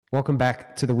Welcome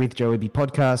back to the With Joey B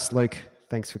podcast. Luke,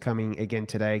 thanks for coming again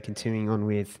today, continuing on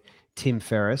with Tim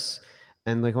Ferriss.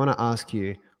 And Luke, I want to ask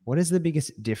you, what is the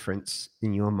biggest difference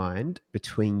in your mind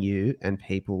between you and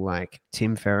people like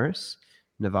Tim Ferriss,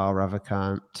 Naval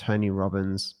Ravikant, Tony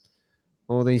Robbins,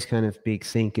 all these kind of big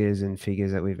thinkers and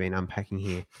figures that we've been unpacking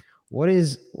here?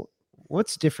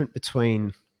 What's different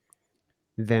between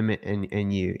them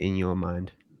and you in your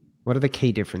mind? What are the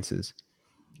key differences?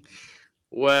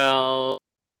 Well,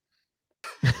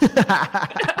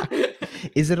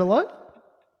 Is it a lot?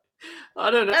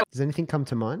 I don't know. Does anything come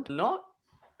to mind? Not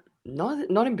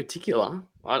in particular.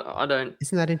 I don't.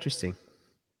 Isn't that interesting?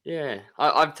 Yeah,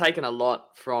 I've taken a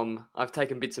lot from. I've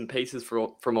taken bits and pieces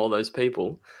from all those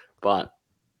people, but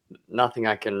nothing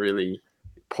I can really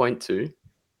point to.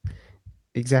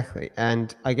 Exactly.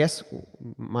 And I guess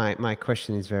my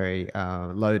question is very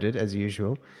loaded as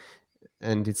usual.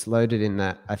 And it's loaded in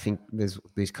that I think there's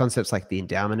these concepts like the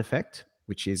endowment effect,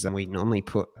 which is we normally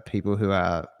put people who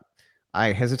are,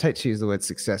 I hesitate to use the word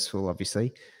successful,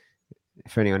 obviously,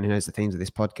 for anyone who knows the themes of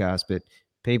this podcast, but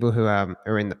people who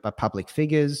are in the public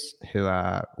figures, who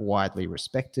are widely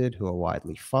respected, who are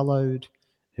widely followed,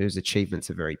 whose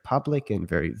achievements are very public and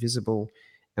very visible.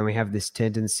 And we have this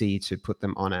tendency to put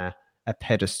them on a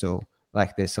pedestal,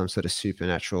 like there's some sort of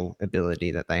supernatural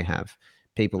ability that they have.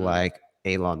 People like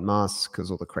Elon Musk,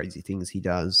 because all the crazy things he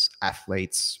does,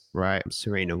 athletes, right?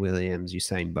 Serena Williams,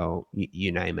 Usain Bolt,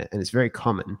 you name it. And it's very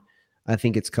common. I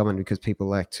think it's common because people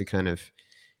like to kind of,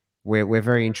 we're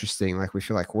very interesting. Like we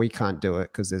feel like we can't do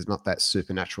it because there's not that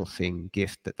supernatural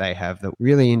gift that they have, that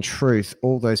really in truth,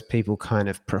 all those people kind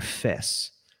of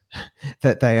profess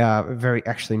that they are very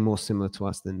actually more similar to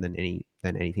us than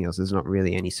anything else. There's not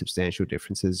really any substantial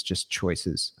differences, just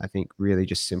choices. I think really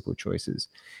just simple choices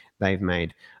they've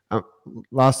made.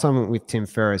 Last time with Tim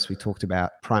Ferriss, we talked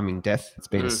about priming death. It's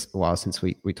been a while since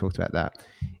we talked about that.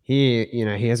 Here,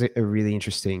 he has a really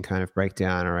interesting kind of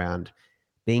breakdown around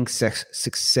being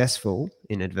successful,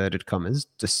 in inverted commas,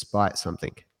 despite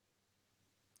something,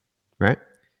 right?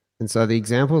 And so the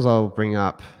examples I'll bring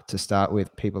up to start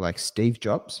with people like Steve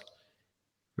Jobs,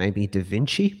 maybe Da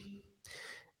Vinci,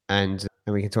 and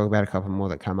we can talk about a couple more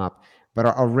that come up. But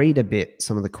I'll read a bit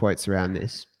some of the quotes around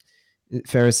this.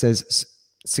 Ferriss says,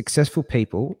 successful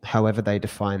people, however they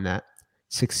define that,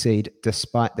 succeed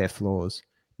despite their flaws,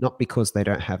 not because they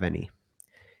don't have any.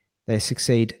 They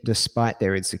succeed despite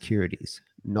their insecurities,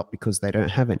 not because they don't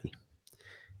have any.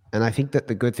 And I think that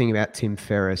the good thing about Tim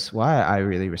Ferriss, why I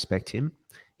really respect him,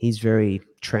 he's very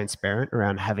transparent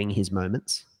around having his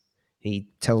moments. He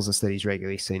tells us that he's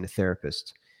regularly seen a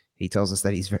therapist. He tells us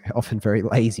that he's often very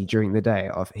lazy during the day.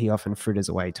 He often fritters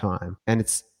away time. And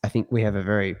I think we have a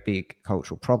very big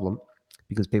cultural problem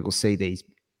because people see these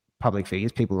public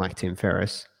figures, people like Tim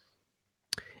Ferriss,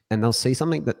 and they'll see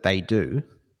something that they do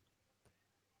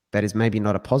that is maybe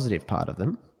not a positive part of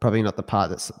them, probably not the part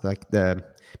that's like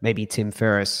maybe Tim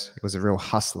Ferriss was a real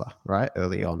hustler, right?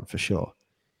 Early on, for sure.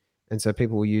 And so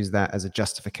people will use that as a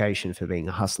justification for being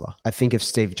a hustler. I think of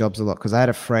Steve Jobs a lot because I had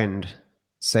a friend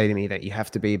say to me that you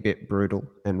have to be a bit brutal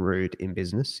and rude in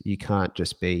business. You can't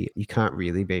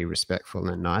really be respectful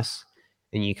and nice,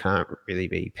 and you can't really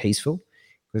be peaceful.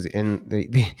 And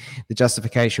the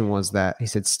justification was that he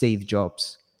said Steve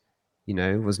Jobs,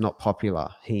 was not popular.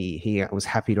 He was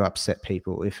happy to upset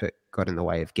people if it got in the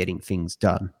way of getting things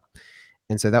done.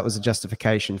 And so that was a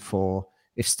justification for,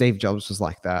 if Steve Jobs was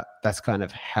like that, that's kind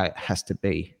of how it has to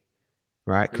be,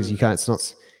 right? Because it's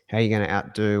not how you're going to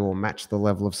outdo or match the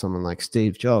level of someone like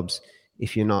Steve Jobs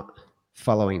if you're not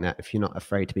following that, if you're not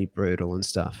afraid to be brutal and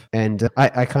stuff. And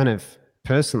I kind of,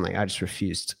 personally, I just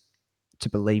refused to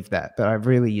believe that, but I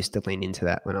really used to lean into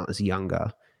that when I was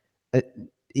younger.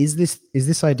 Is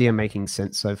this idea making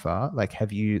sense so far? Like,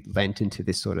 have you lent into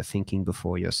this sort of thinking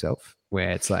before yourself,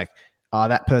 where it's like, oh,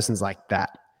 that person's like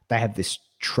that, they have this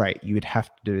trait, you would have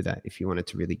to do that if you wanted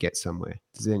to really get somewhere?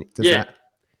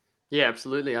 Yeah,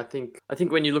 absolutely. I think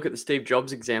when you look at the Steve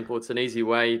Jobs example, it's an easy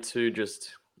way to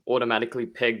just automatically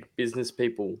peg business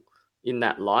people in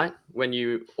that light, when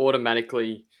you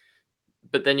automatically,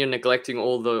 but then you're neglecting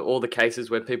all the cases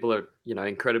where people are,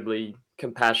 incredibly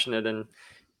compassionate and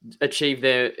achieve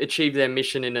their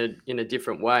mission in a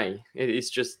different way.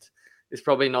 It's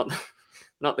probably not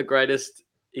the greatest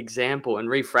example, and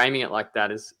reframing it like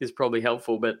that is probably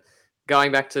helpful. But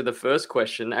going back to the first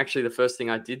question, actually the first thing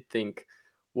I did think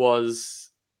was,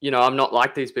 I'm not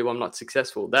like these people, I'm not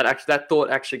successful. That thought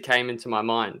actually came into my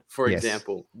mind, for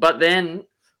example. But then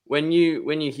when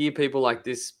you hear people like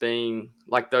this, being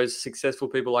like those successful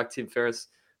people like Tim Ferriss,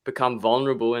 become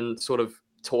vulnerable and sort of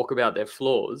talk about their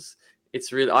flaws,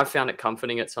 it's really, I found it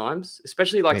comforting at times,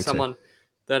 especially like someone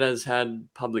that has had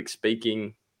public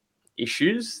speaking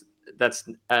issues, that's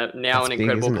now That's an big,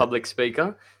 incredible isn't it? public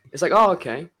speaker. It's like, oh,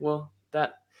 okay, well,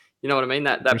 that, you know what I mean?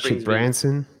 That Richard brings me.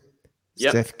 Branson,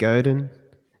 Yep. Seth Godin.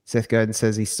 Seth Godin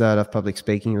says he started off public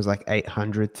speaking. He was like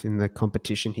 800th in the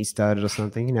competition he started or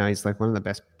something. You know, he's like one of the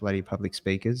best bloody public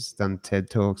speakers, done TED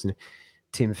Talks. And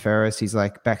Tim Ferriss, he's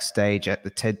like backstage at the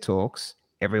TED Talks.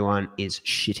 Everyone is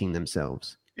shitting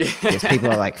themselves. Yes,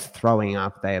 people are like throwing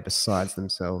up. They are besides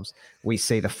themselves. We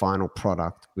see the final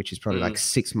product, which is probably like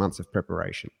 6 months of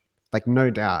preparation. Like, no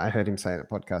doubt, I heard him say in a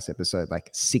podcast episode, like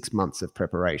 6 months of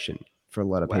preparation for a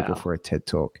lot of people Wow. for a TED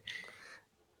Talk.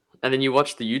 And then you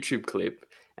watch the YouTube clip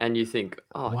and you think,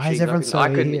 oh, Why is geez, everyone so yeah,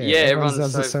 everyone everyone's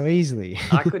does it so easily?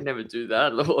 I could never do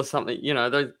that or something, you know.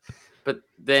 Those, but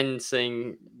then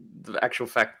seeing the actual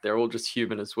fact they're all just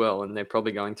human as well, and they're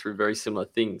probably going through very similar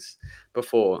things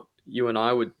before you and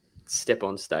I would step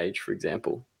on stage, for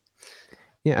example.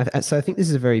 Yeah, so I think this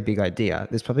is a very big idea.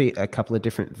 There's probably a couple of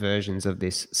different versions of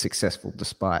this successful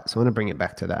despite. So I want to bring it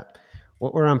back to that.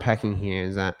 What we're unpacking here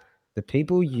is that the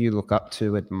people you look up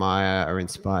to, admire, or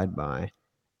inspired by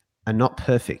are not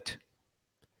perfect.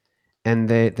 And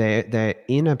they're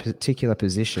in a particular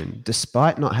position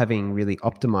despite not having really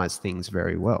optimized things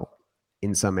very well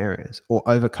in some areas or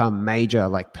overcome major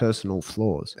like personal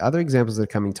flaws. Other examples that are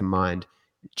coming to mind,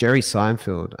 Jerry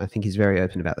Seinfeld, I think he's very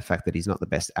open about the fact that he's not the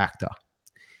best actor.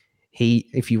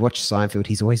 If you watch Seinfeld,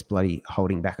 he's always bloody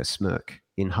holding back a smirk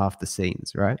in half the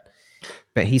scenes, right?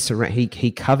 But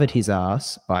he covered his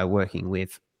ass by working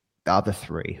with the other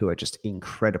three who are just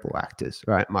incredible actors,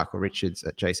 right? Michael Richards,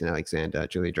 Jason Alexander,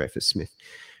 Julia Dreyfus-Smith,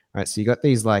 right? So you got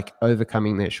these like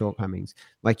overcoming their shortcomings.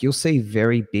 Like you'll see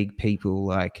very big people.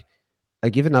 Like I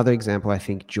give another example. I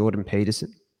think Jordan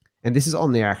Peterson, and this is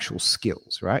on their actual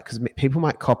skills, right? Because people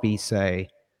might copy, say,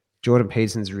 Jordan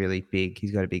Peterson's really big.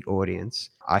 He's got a big audience.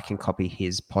 I can copy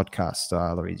his podcast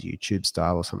style or his YouTube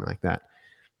style or something like that.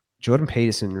 Jordan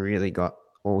Peterson really got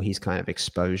all his kind of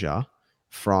exposure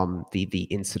from the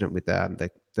incident with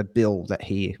the bill that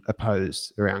he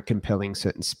opposed around compelling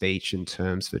certain speech and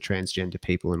terms for transgender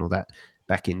people and all that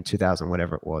back in 2000,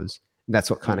 whatever it was. And that's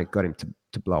what kind of got him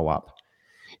to blow up.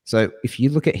 So if you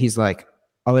look at his like,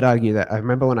 I would argue that I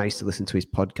remember when I used to listen to his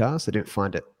podcast, I didn't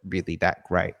find it really that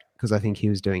great because I think he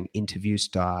was doing interview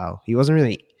style. He wasn't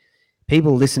really,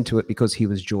 people listened to it because he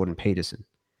was Jordan Peterson.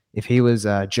 If he was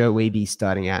Joe Weeby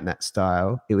starting out in that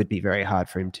style, it would be very hard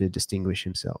for him to distinguish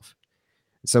himself.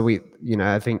 So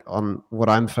I think on what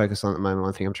I'm focused on at the moment,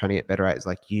 one thing I'm trying to get better at is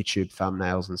like YouTube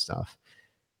thumbnails and stuff.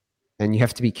 And you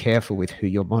have to be careful with who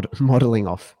you're modeling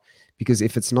off because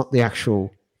if it's not the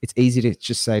actual, it's easy to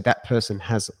just say that person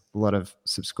has a lot of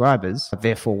subscribers.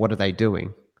 Therefore, what are they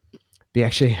doing? But you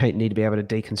actually need to be able to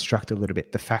deconstruct a little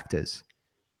bit the factors,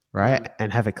 right?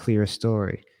 And have a clearer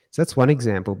story. So that's one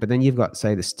example. But then you've got,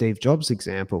 say, the Steve Jobs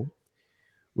example,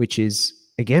 which is,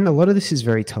 again, a lot of this is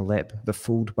very Taleb, the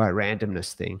fooled by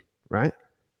randomness thing, right?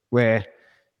 Where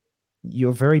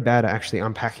you're very bad at actually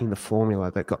unpacking the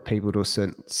formula that got people to a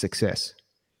certain success.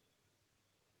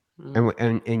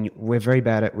 And we're very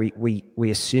bad at, we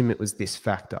assume it was this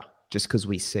factor just because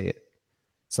we see it.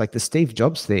 It's like the Steve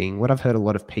Jobs thing. What I've heard a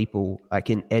lot of people, like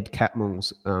in Ed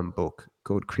Catmull's book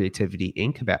called Creativity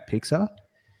Inc. about Pixar,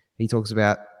 he talks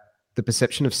about the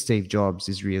perception of Steve Jobs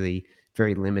is really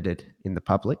very limited in the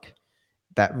public.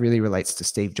 That really relates to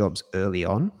Steve Jobs early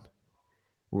on.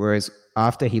 Whereas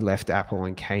after he left Apple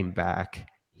and came back,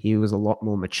 he was a lot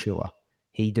more mature.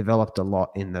 He developed a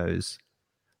lot in those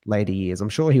later years. I'm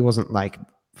sure he wasn't like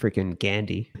freaking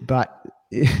Gandhi, but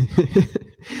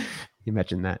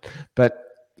imagine that. But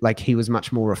like he was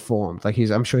much more reformed. Like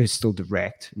I'm sure he's still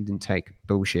direct and didn't take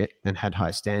bullshit and had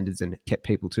high standards and kept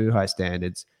people to high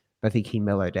standards. But I think he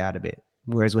mellowed out a bit.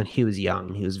 Whereas when he was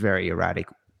young, he was very erratic,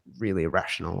 really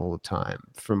irrational all the time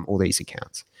from all these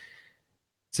accounts.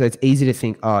 So it's easy to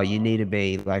think, oh, you need to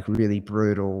be like really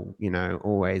brutal,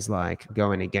 always like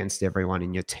going against everyone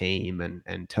in your team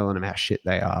and telling them how shit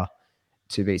they are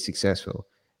to be successful.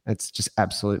 It's just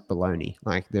absolute baloney.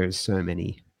 Like there's so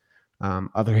many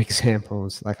other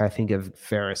examples. Like I think of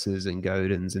Ferris's and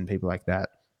Godins and people like that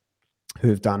who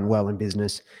have done well in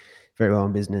business, very well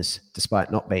in business, despite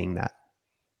not being that,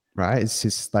 right? It's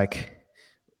just like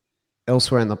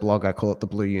elsewhere in the blog, I call it the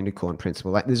blue unicorn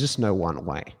principle. Like there's just no one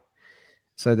way.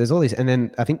 So there's all these. And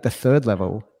then I think the third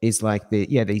level is like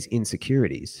these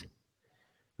insecurities,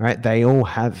 right? They all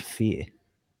have fear,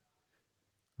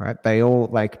 right? They all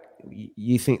like,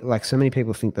 you think like so many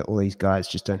people think that all these guys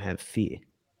just don't have fear.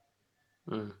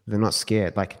 They're not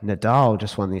scared. Like Nadal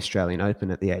just won the Australian Open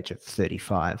at the age of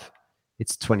 35.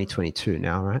 It's 2022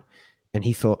 now, right? And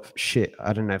he thought, shit,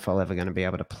 I don't know if I'll ever going to be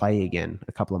able to play again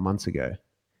a couple of months ago.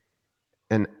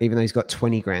 And even though he's got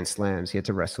 20 Grand Slams, he had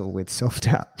to wrestle with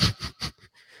self-doubt.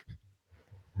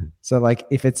 So like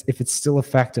if it's still a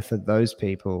factor for those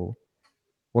people,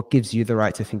 what gives you the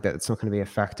right to think that it's not going to be a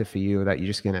factor for you, or that you're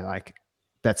just going to like,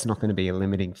 that's not going to be a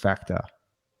limiting factor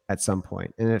at some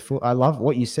point? And I love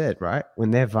what you said, right?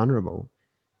 When they're vulnerable,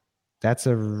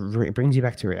 it brings you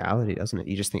back to reality, doesn't it?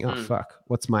 You just think, oh, fuck,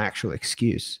 what's my actual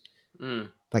excuse?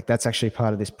 Like that's actually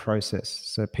part of this process.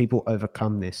 So people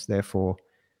overcome this. Therefore,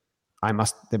 there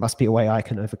must be a way I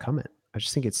can overcome it. I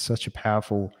just think it's such a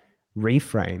powerful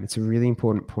reframe. It's a really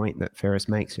important point that Ferriss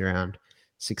makes around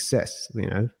success. You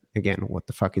know, again, what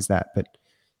the fuck is that? But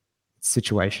it's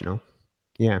situational.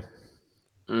 Yeah.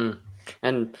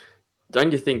 And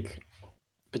don't you think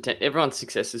everyone's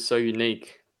success is so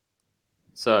unique?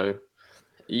 So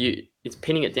it's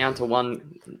pinning it down to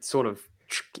one sort of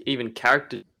even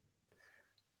character.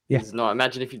 Yeah. No,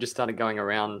 imagine if you just started going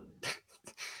around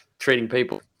treating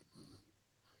people,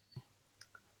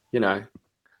 you know,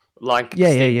 like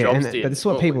Steve Jobs did. But this is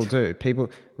what people do.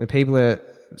 When people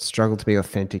struggle to be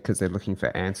authentic because they're looking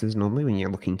for answers. Normally, when you're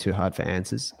looking too hard for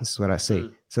answers, this is what I see.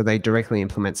 So they directly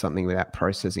implement something without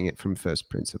processing it from first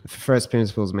principles. First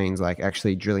principles means like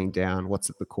actually drilling down what's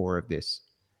at the core of this,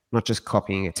 not just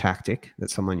copying a tactic that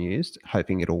someone used,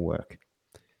 hoping it'll work.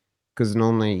 Because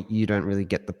normally you don't really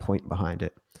get the point behind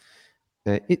it.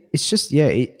 It's just,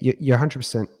 you're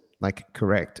 100% like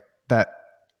correct that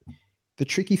the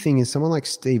tricky thing is someone like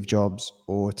Steve Jobs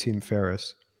or Tim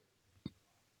Ferriss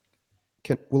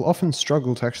will often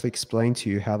struggle to actually explain to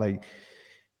you how they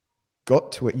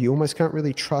got to it. You almost can't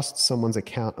really trust someone's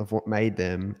account of what made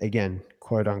them, again,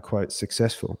 quote unquote,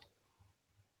 successful.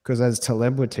 Because as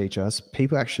Taleb would teach us,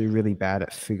 people are actually really bad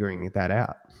at figuring that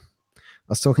out. I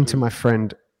was talking to my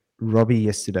friend Robbie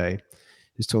yesterday,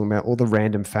 who's talking about all the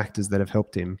random factors that have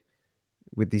helped him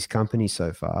with this company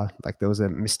so far. Like there was a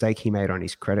mistake he made on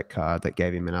his credit card that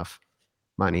gave him enough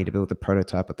money to build the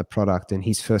prototype of the product. And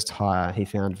his first hire, he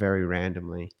found very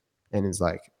randomly and is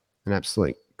like an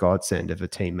absolute godsend of a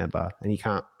team member. And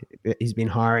he's been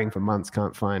hiring for months,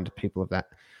 can't find people of that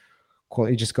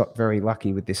quality. He just got very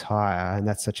lucky with this hire. And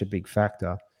that's such a big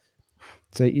factor.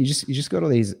 So you just got all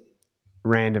these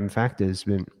random factors.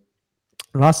 But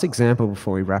last example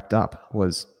before we wrapped up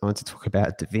was I want to talk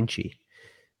about Da Vinci.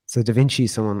 So Da Vinci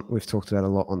is someone we've talked about a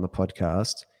lot on the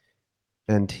podcast,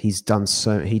 and he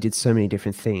did so many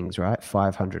different things, right?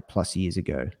 500 plus years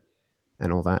ago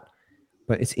and all that.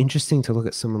 But it's interesting to look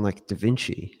at someone like Da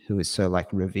Vinci, who is so like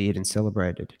revered and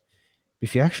celebrated.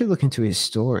 If you actually look into his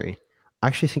story, I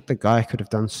actually think the guy could have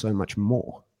done so much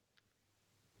more.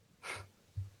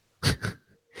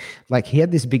 Like he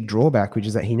had this big drawback, which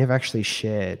is that he never actually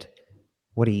shared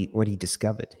what he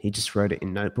discovered. He just wrote it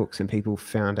in notebooks, and people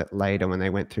found it later when they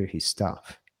went through his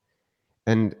stuff.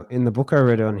 And in the book I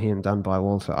read on him, done by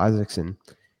Walter Isaacson,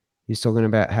 he's talking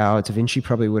about how Da Vinci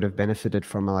probably would have benefited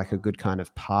from a good kind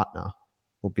of partner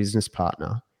or business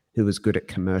partner who was good at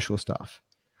commercial stuff.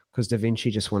 Because Da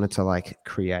Vinci just wanted to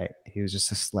create. He was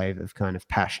just a slave of kind of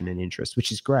passion and interest,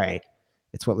 which is great.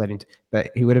 It's what led him to,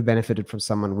 but he would have benefited from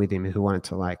someone with him who wanted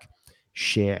to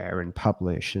share and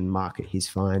publish and market his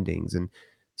findings. And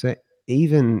so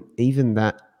even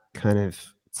that kind of,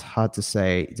 it's hard to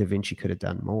say Da Vinci could have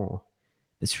done more.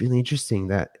 It's really interesting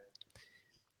that,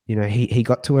 he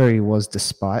got to where he was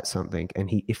despite something.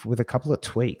 And if with a couple of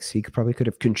tweaks, he could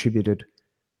have contributed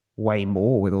way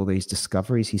more with all these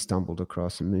discoveries he stumbled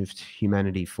across and moved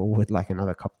humanity forward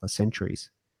another couple of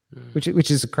centuries,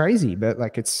 which is crazy, but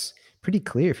it's pretty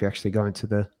clear if you actually go into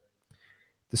the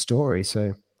story.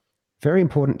 So very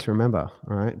important to remember,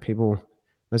 all right?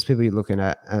 Most people you're looking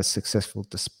at as successful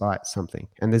despite something.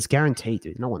 And there's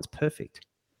guaranteed, no one's perfect.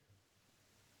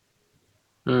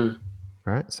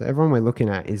 Right? So everyone we're looking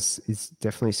at is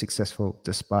definitely successful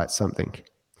despite something.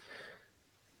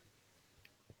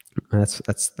 That's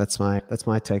my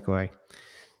takeaway.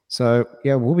 So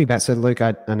yeah, we'll be back. So Luke,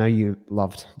 I know you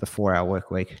loved the 4-hour work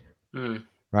week,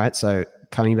 right? So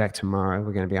coming back tomorrow,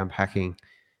 we're going to be unpacking,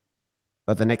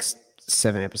 but the next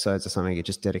 7 episodes or something are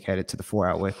just dedicated to the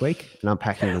 4-hour work week and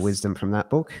unpacking the wisdom from that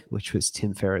book, which was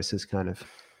Tim Ferriss's kind of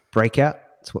breakout.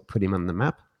 It's what put him on the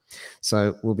map.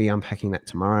 So we'll be unpacking that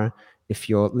tomorrow. If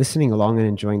you're listening along and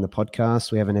enjoying the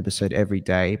podcast, we have an episode every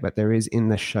day, but there is in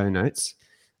the show notes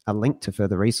a link to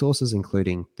further resources,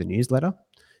 including the newsletter.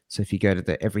 So if you go to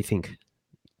the Everything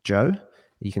Joe,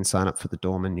 you can sign up for the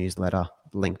Dorman newsletter,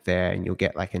 link there, and you'll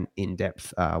get an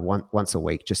in-depth once a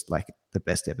week, just the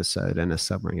best episode and a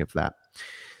summary of that.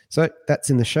 So that's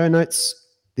in the show notes.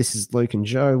 This is Luke and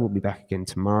Joe. We'll be back again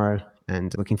tomorrow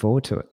and looking forward to it.